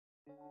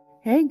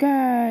Hey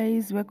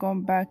guys,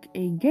 welcome back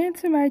again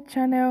to my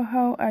channel.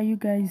 How are you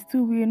guys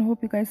doing?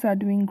 Hope you guys are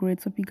doing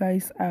great. Hope you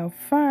guys are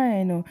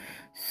fine.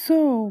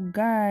 So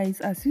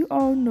guys, as you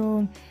all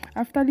know,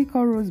 after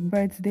Liquorose's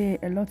birthday,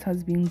 a lot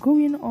has been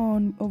going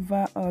on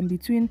over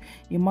between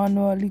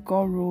Emmanuel,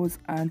 Liquorose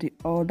and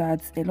all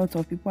that. A lot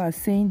of people are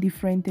saying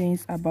different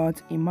things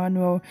about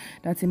Emmanuel,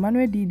 that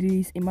Emmanuel did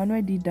this,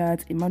 Emmanuel did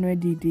that, Emmanuel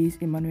did this,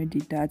 Emmanuel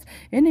did that.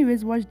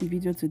 Anyways, watch the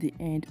video to the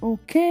end,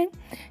 okay?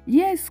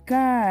 Yes,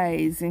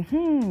 guys.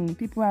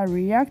 People are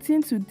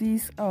reacting to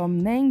this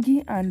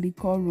Nengi and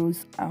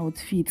Liquorose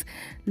outfit.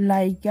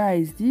 Like,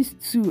 guys, these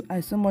two,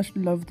 I so much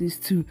love these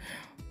two.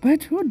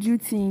 But who do you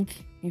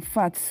think, in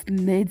fact,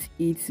 laid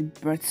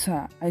it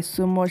better? I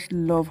so much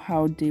love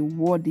how they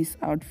wore this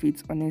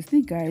outfit.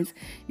 Honestly, guys,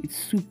 it's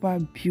super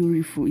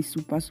beautiful. It's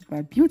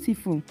super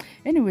beautiful.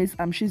 Anyways,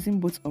 I'm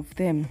choosing both of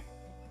them.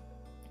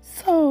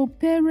 So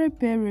Pere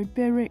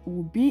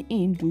will be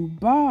in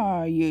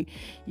Dubai.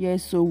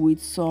 Yes, so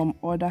with some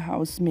other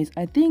housemates.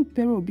 I think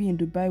Pere will be in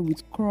Dubai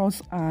with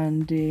Cross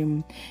and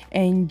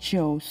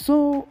Angel.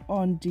 So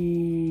on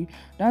the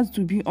that's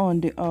to be on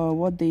the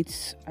what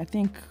dates? I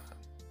think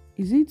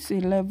is it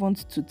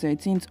 11th to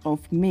 13th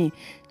of May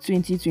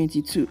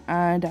 2022.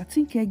 And I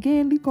think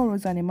again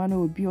Liquorose and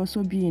Emmanuel will be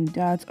also be in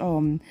that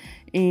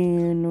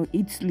in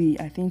Italy.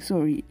 I think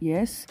sorry,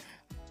 yes,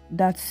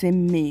 that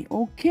same May.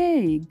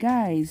 Okay,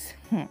 guys.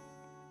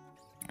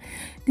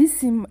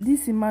 This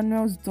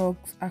Emmanuel's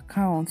dog's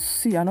account.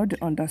 See, I don't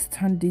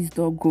understand this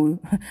dog go.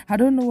 I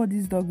don't know what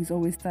this dog is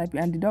always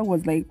typing. And the dog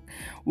was like,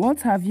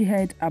 "What have you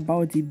heard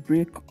about the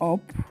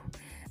breakup?"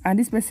 And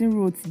this person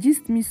wrote,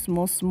 "Just me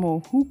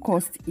small, who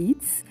caused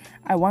it?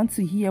 I want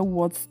to hear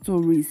what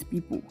stories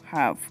people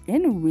have."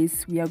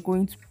 Anyways, we are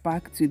going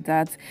back to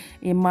that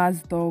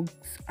Emma's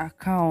dog's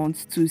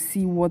account to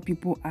see what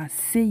people are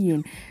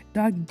saying.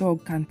 That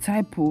dog can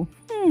type.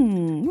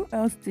 Who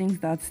else thinks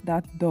that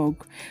that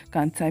dog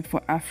can type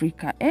for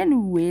Africa?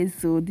 Anyways,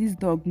 so this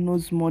dog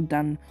knows more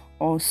than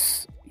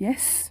us.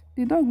 Yes,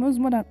 the dog knows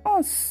more than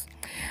us.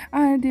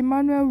 And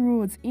Emmanuel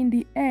wrote, "In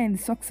the end,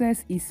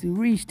 success is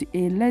reached,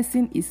 a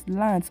lesson is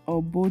learned,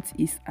 or both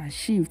is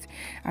achieved."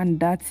 And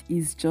that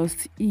is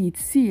just it.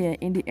 See,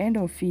 in the end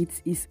of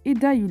it, is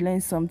either you learn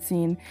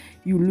something,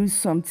 you lose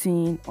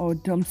something, or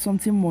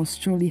something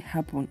must surely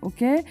happen.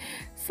 Okay?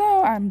 So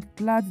I'm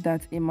glad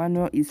that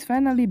Emmanuel is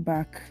finally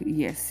back.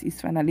 Yes,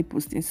 he's finally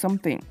posting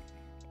something.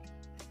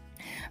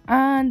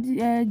 And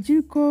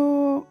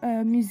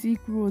Jirko Music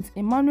wrote,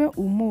 "Emmanuel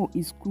Umo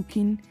is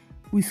cooking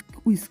with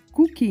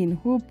cooking.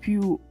 Hope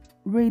you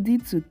ready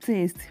to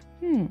taste."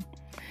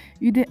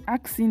 You did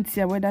ask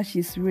Cynthia whether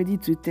she's ready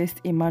to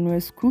test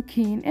Emmanuel's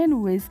cooking.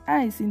 Anyways,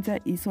 Cynthia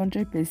is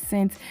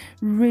 100%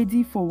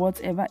 ready for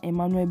whatever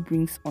Emmanuel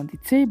brings on the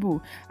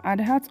table. And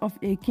the Heart of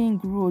a King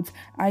wrote,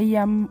 "I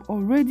am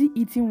already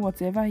eating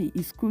whatever he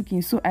is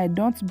cooking, so I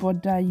don't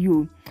bother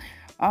you.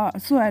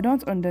 So I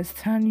don't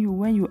understand you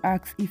when you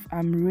ask if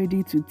I'm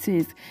ready to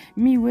taste.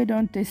 Me, we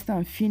don't taste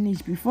and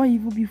finish before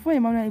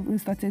Emmanuel even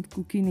started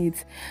cooking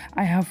it.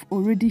 I have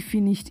already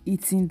finished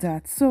eating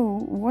that. So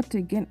what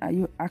again are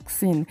you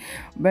asking?"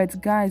 But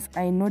guys,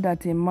 I know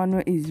that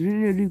Emmanuel is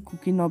really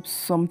cooking up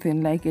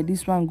something. Like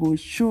this one go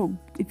show.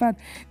 In fact,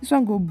 this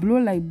one go blow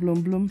like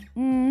blum blum.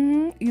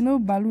 You know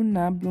balloon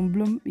na blum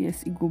blum.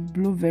 Yes, it go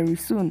blow very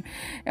soon.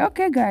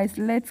 Okay, guys,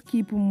 let's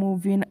keep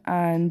moving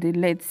and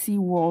let's see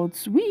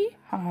what we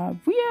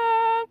have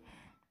here.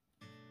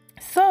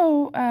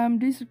 So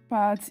this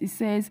part, it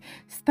says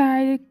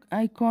style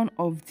icon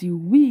of the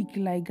week.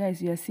 Like,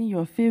 guys, you are seeing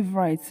your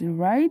favorites,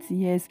 right?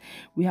 Yes,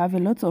 we have a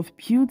lot of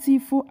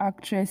beautiful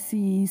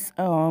actresses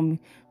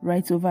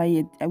right over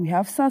here. We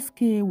have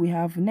Sasuke, we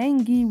have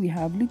Nengi, we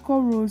have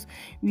Liquorose,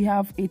 we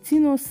have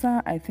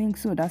Etinosa, I think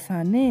so, that's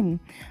her name.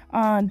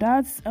 And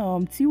that's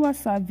Tiwa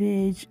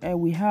Savage.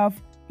 We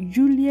have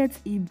Juliet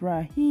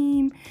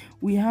Ibrahim.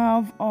 We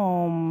have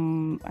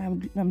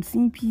I'm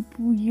seeing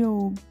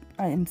people,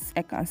 I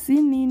can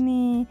see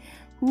Nini.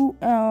 Who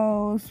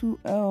else?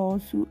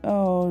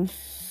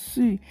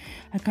 See,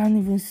 I can't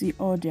even see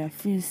all their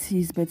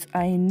faces, but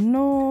I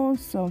know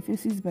some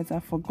faces, but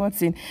I've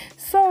forgotten.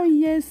 So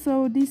yes,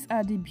 so these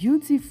are the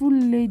beautiful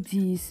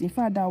ladies. In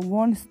fact, that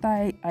one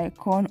style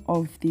icon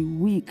of the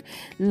week.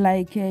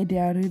 Like they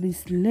are really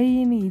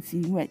slaying it.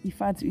 In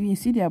fact, you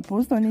see their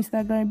post on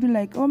Instagram, be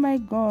like, "Oh my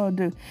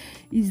God,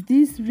 is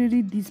this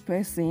really this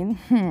person?"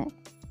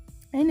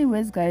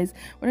 Anyways, guys,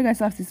 what do you guys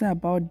have to say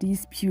about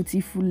these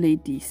beautiful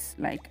ladies?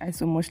 Like, I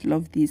so much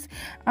love this.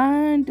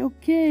 And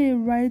okay,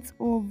 right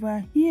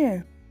over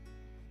here,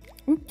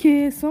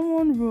 okay,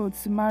 someone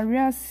wrote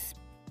Maria's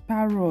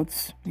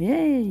Parrot.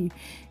 Hey,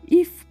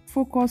 if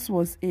Focus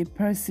was a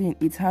person,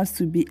 it has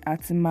to be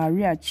at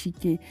Maria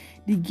Chike.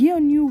 The girl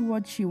knew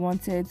what she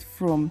wanted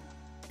from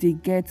they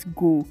get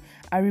go.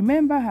 I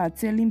remember her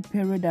telling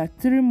Perry that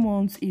 3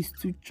 months is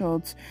too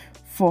short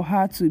for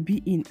her to be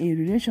in a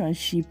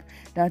relationship,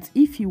 that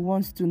if he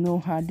wants to know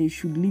her, they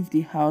should leave the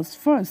house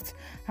first.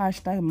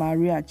 Hashtag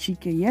Maria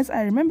Chike. Yes,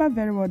 I remember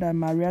very well that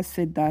Maria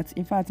said that.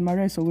 In fact,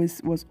 Maria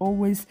was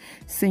always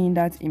saying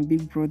that in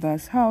Big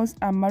Brother's house.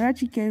 And Maria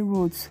Chike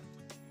wrote,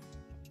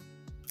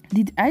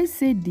 "Did I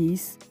say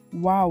this?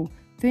 Wow,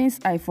 things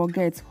I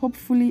forget.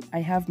 Hopefully, I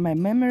have my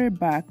memory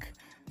back.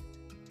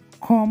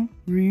 Come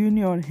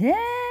reunion.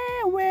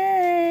 Hey,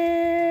 way."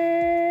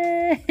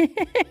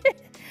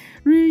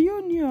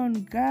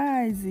 Reunion,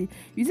 guys.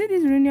 You see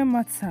this reunion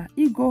matter?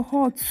 It go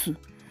hot.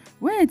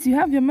 Wait, you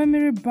have your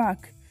memory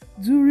back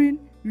during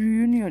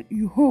reunion.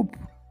 You hope.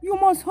 You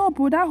must hope.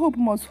 Oh, that hope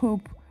must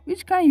hope.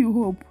 Which can you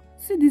hope?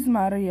 See this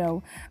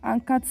Maria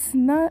and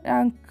Katina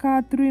and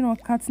Catherine or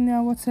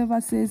Katina, whatever,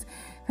 says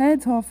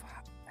head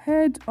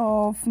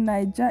of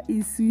Niger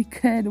is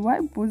wicked.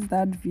 Why post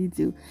that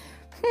video?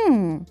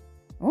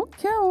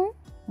 Okay.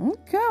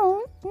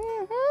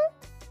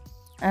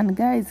 And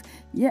guys,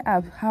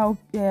 yeah, how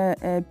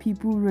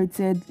people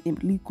rated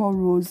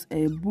Liquorose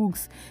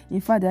books. In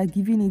fact, they are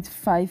giving it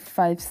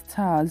 5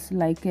 stars,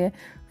 like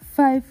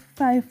 5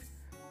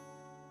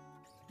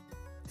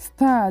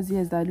 stars.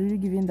 Yes, they're really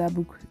giving that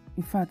book.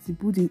 In fact,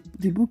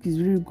 the book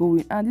is really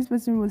going. And this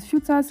person wrote,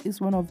 "Shooters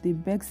is one of the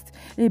best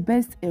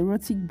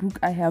erotic book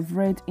I have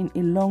read in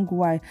a long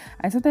while.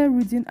 I started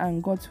reading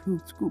and got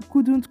hooked.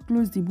 Couldn't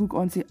close the book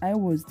until I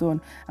was done.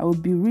 I will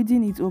be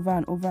reading it over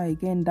and over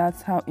again.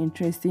 That's how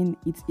interesting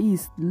it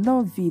is.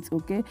 Love it."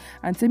 Okay.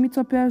 And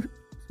Temitope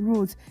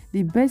wrote,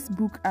 "The best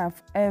book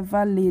I've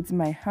ever laid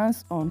my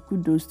hands on.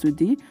 Kudos to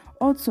thee."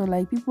 Also,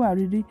 like, people are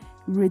really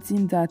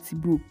rating that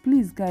book.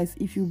 Please, guys,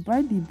 if you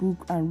buy the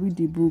book and read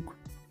the book,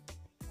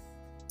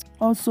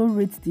 also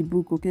rate the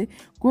book. Okay,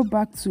 go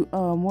back to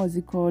what's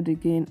it called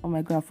again? Oh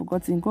my god, I've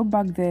forgotten. Go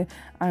back there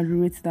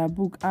and rate that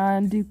book.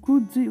 And the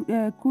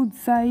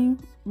Kudzai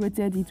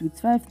rated it with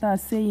 5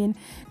 stars, saying,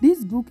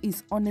 "This book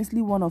is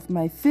honestly one of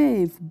my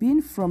fave.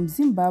 Being from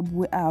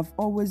Zimbabwe, I have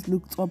always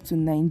looked up to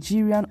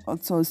Nigerian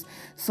authors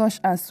such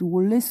as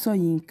Wole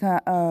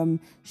Soyinka,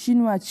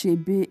 Chinua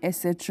Achebe,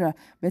 etc.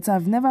 But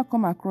I've never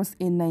come across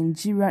a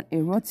Nigerian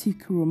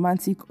erotic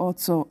romantic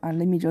author." And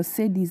let me just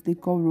say this, the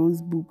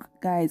Liquorose book,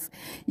 guys.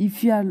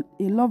 If you are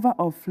a lover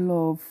of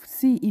love,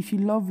 see, if you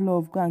love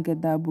love, go and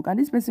get that book. And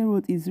this person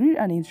wrote, "It's really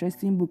an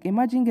interesting book.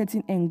 Imagine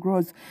getting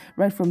engrossed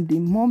right from the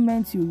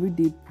moment you read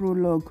the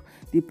prologue.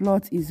 The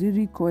plot is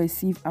really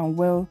cohesive and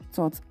well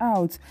thought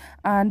out."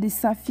 And the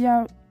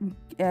Safia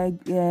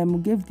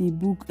gave the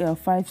book a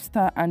 5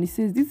 star, and he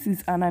says, "This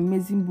is an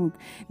amazing book.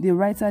 The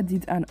writer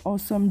did an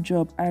awesome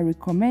job. I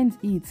recommend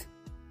it."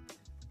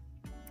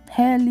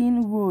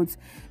 Helen wrote,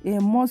 "A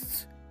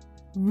must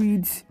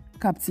read,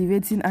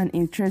 captivating and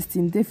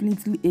interesting,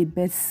 definitely a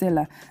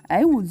bestseller.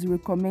 I would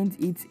recommend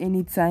it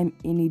anytime,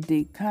 any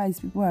day." Guys,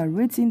 people are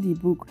rating the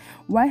book.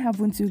 Why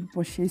haven't you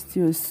purchased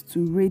yours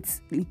to rate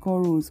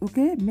Liquorose?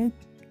 Okay,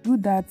 do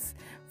that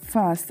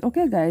fast.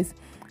 Okay, guys.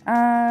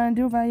 And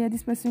over here,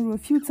 this person wrote,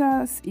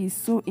 "Filters is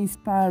so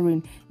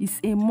inspiring. It's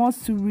a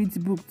must to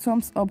read book.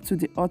 Thumbs up to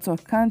the author.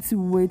 Can't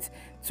wait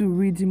to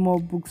read more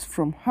books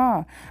from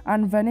her."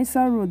 And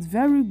Vanessa wrote,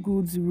 "Very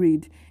good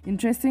read.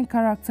 Interesting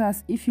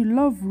characters. If you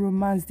love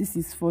romance, this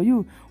is for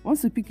you.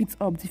 Once you pick it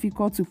up,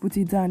 difficult to put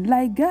it down."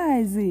 Like,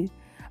 guys,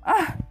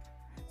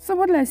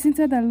 somebody like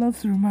Cynthia that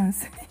loves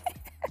romance.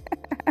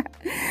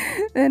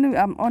 Anyway,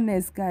 I'm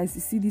honest, guys.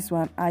 You see this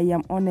one, I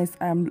am honest.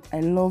 I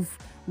love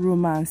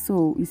romance.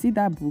 So you see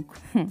that book,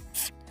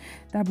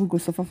 that book will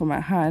suffer from my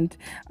hand.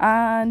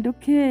 And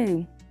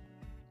okay,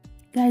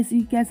 guys,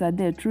 you guys are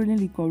there trolling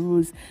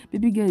Liquorose.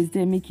 Baby girl is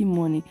there making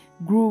money,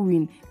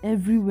 growing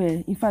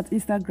everywhere. In fact,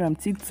 Instagram,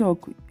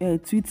 TikTok,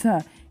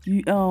 Twitter,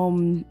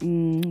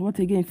 what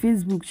again,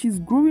 Facebook. She's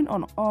growing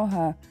on all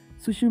her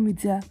social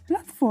media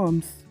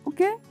platforms.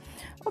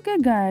 Okay,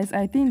 guys,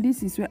 I think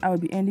this is where I'll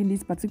be ending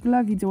this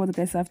particular video. What you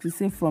guys have to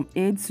say from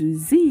A to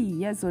Z.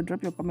 Yes, so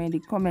drop your comment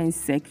in the comment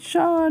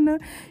section.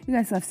 You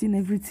guys have seen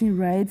everything,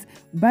 right?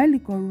 Buy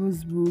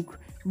Liquorose book,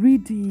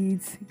 read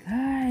it,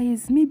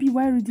 guys. Maybe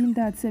while reading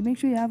that, make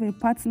sure you have a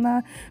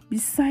partner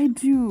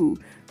beside you,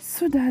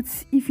 so that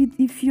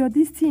if you're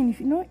this thing,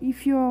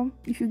 if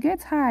you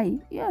get high,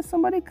 yeah,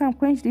 somebody can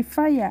quench the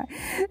fire.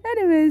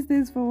 Anyways,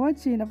 thanks for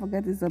watching. Don't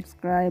forget to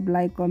subscribe,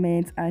 like,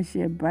 comment, and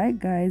share. Bye,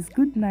 guys.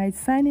 Good night.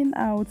 Signing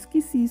out.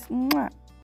 Kisses. Mwah.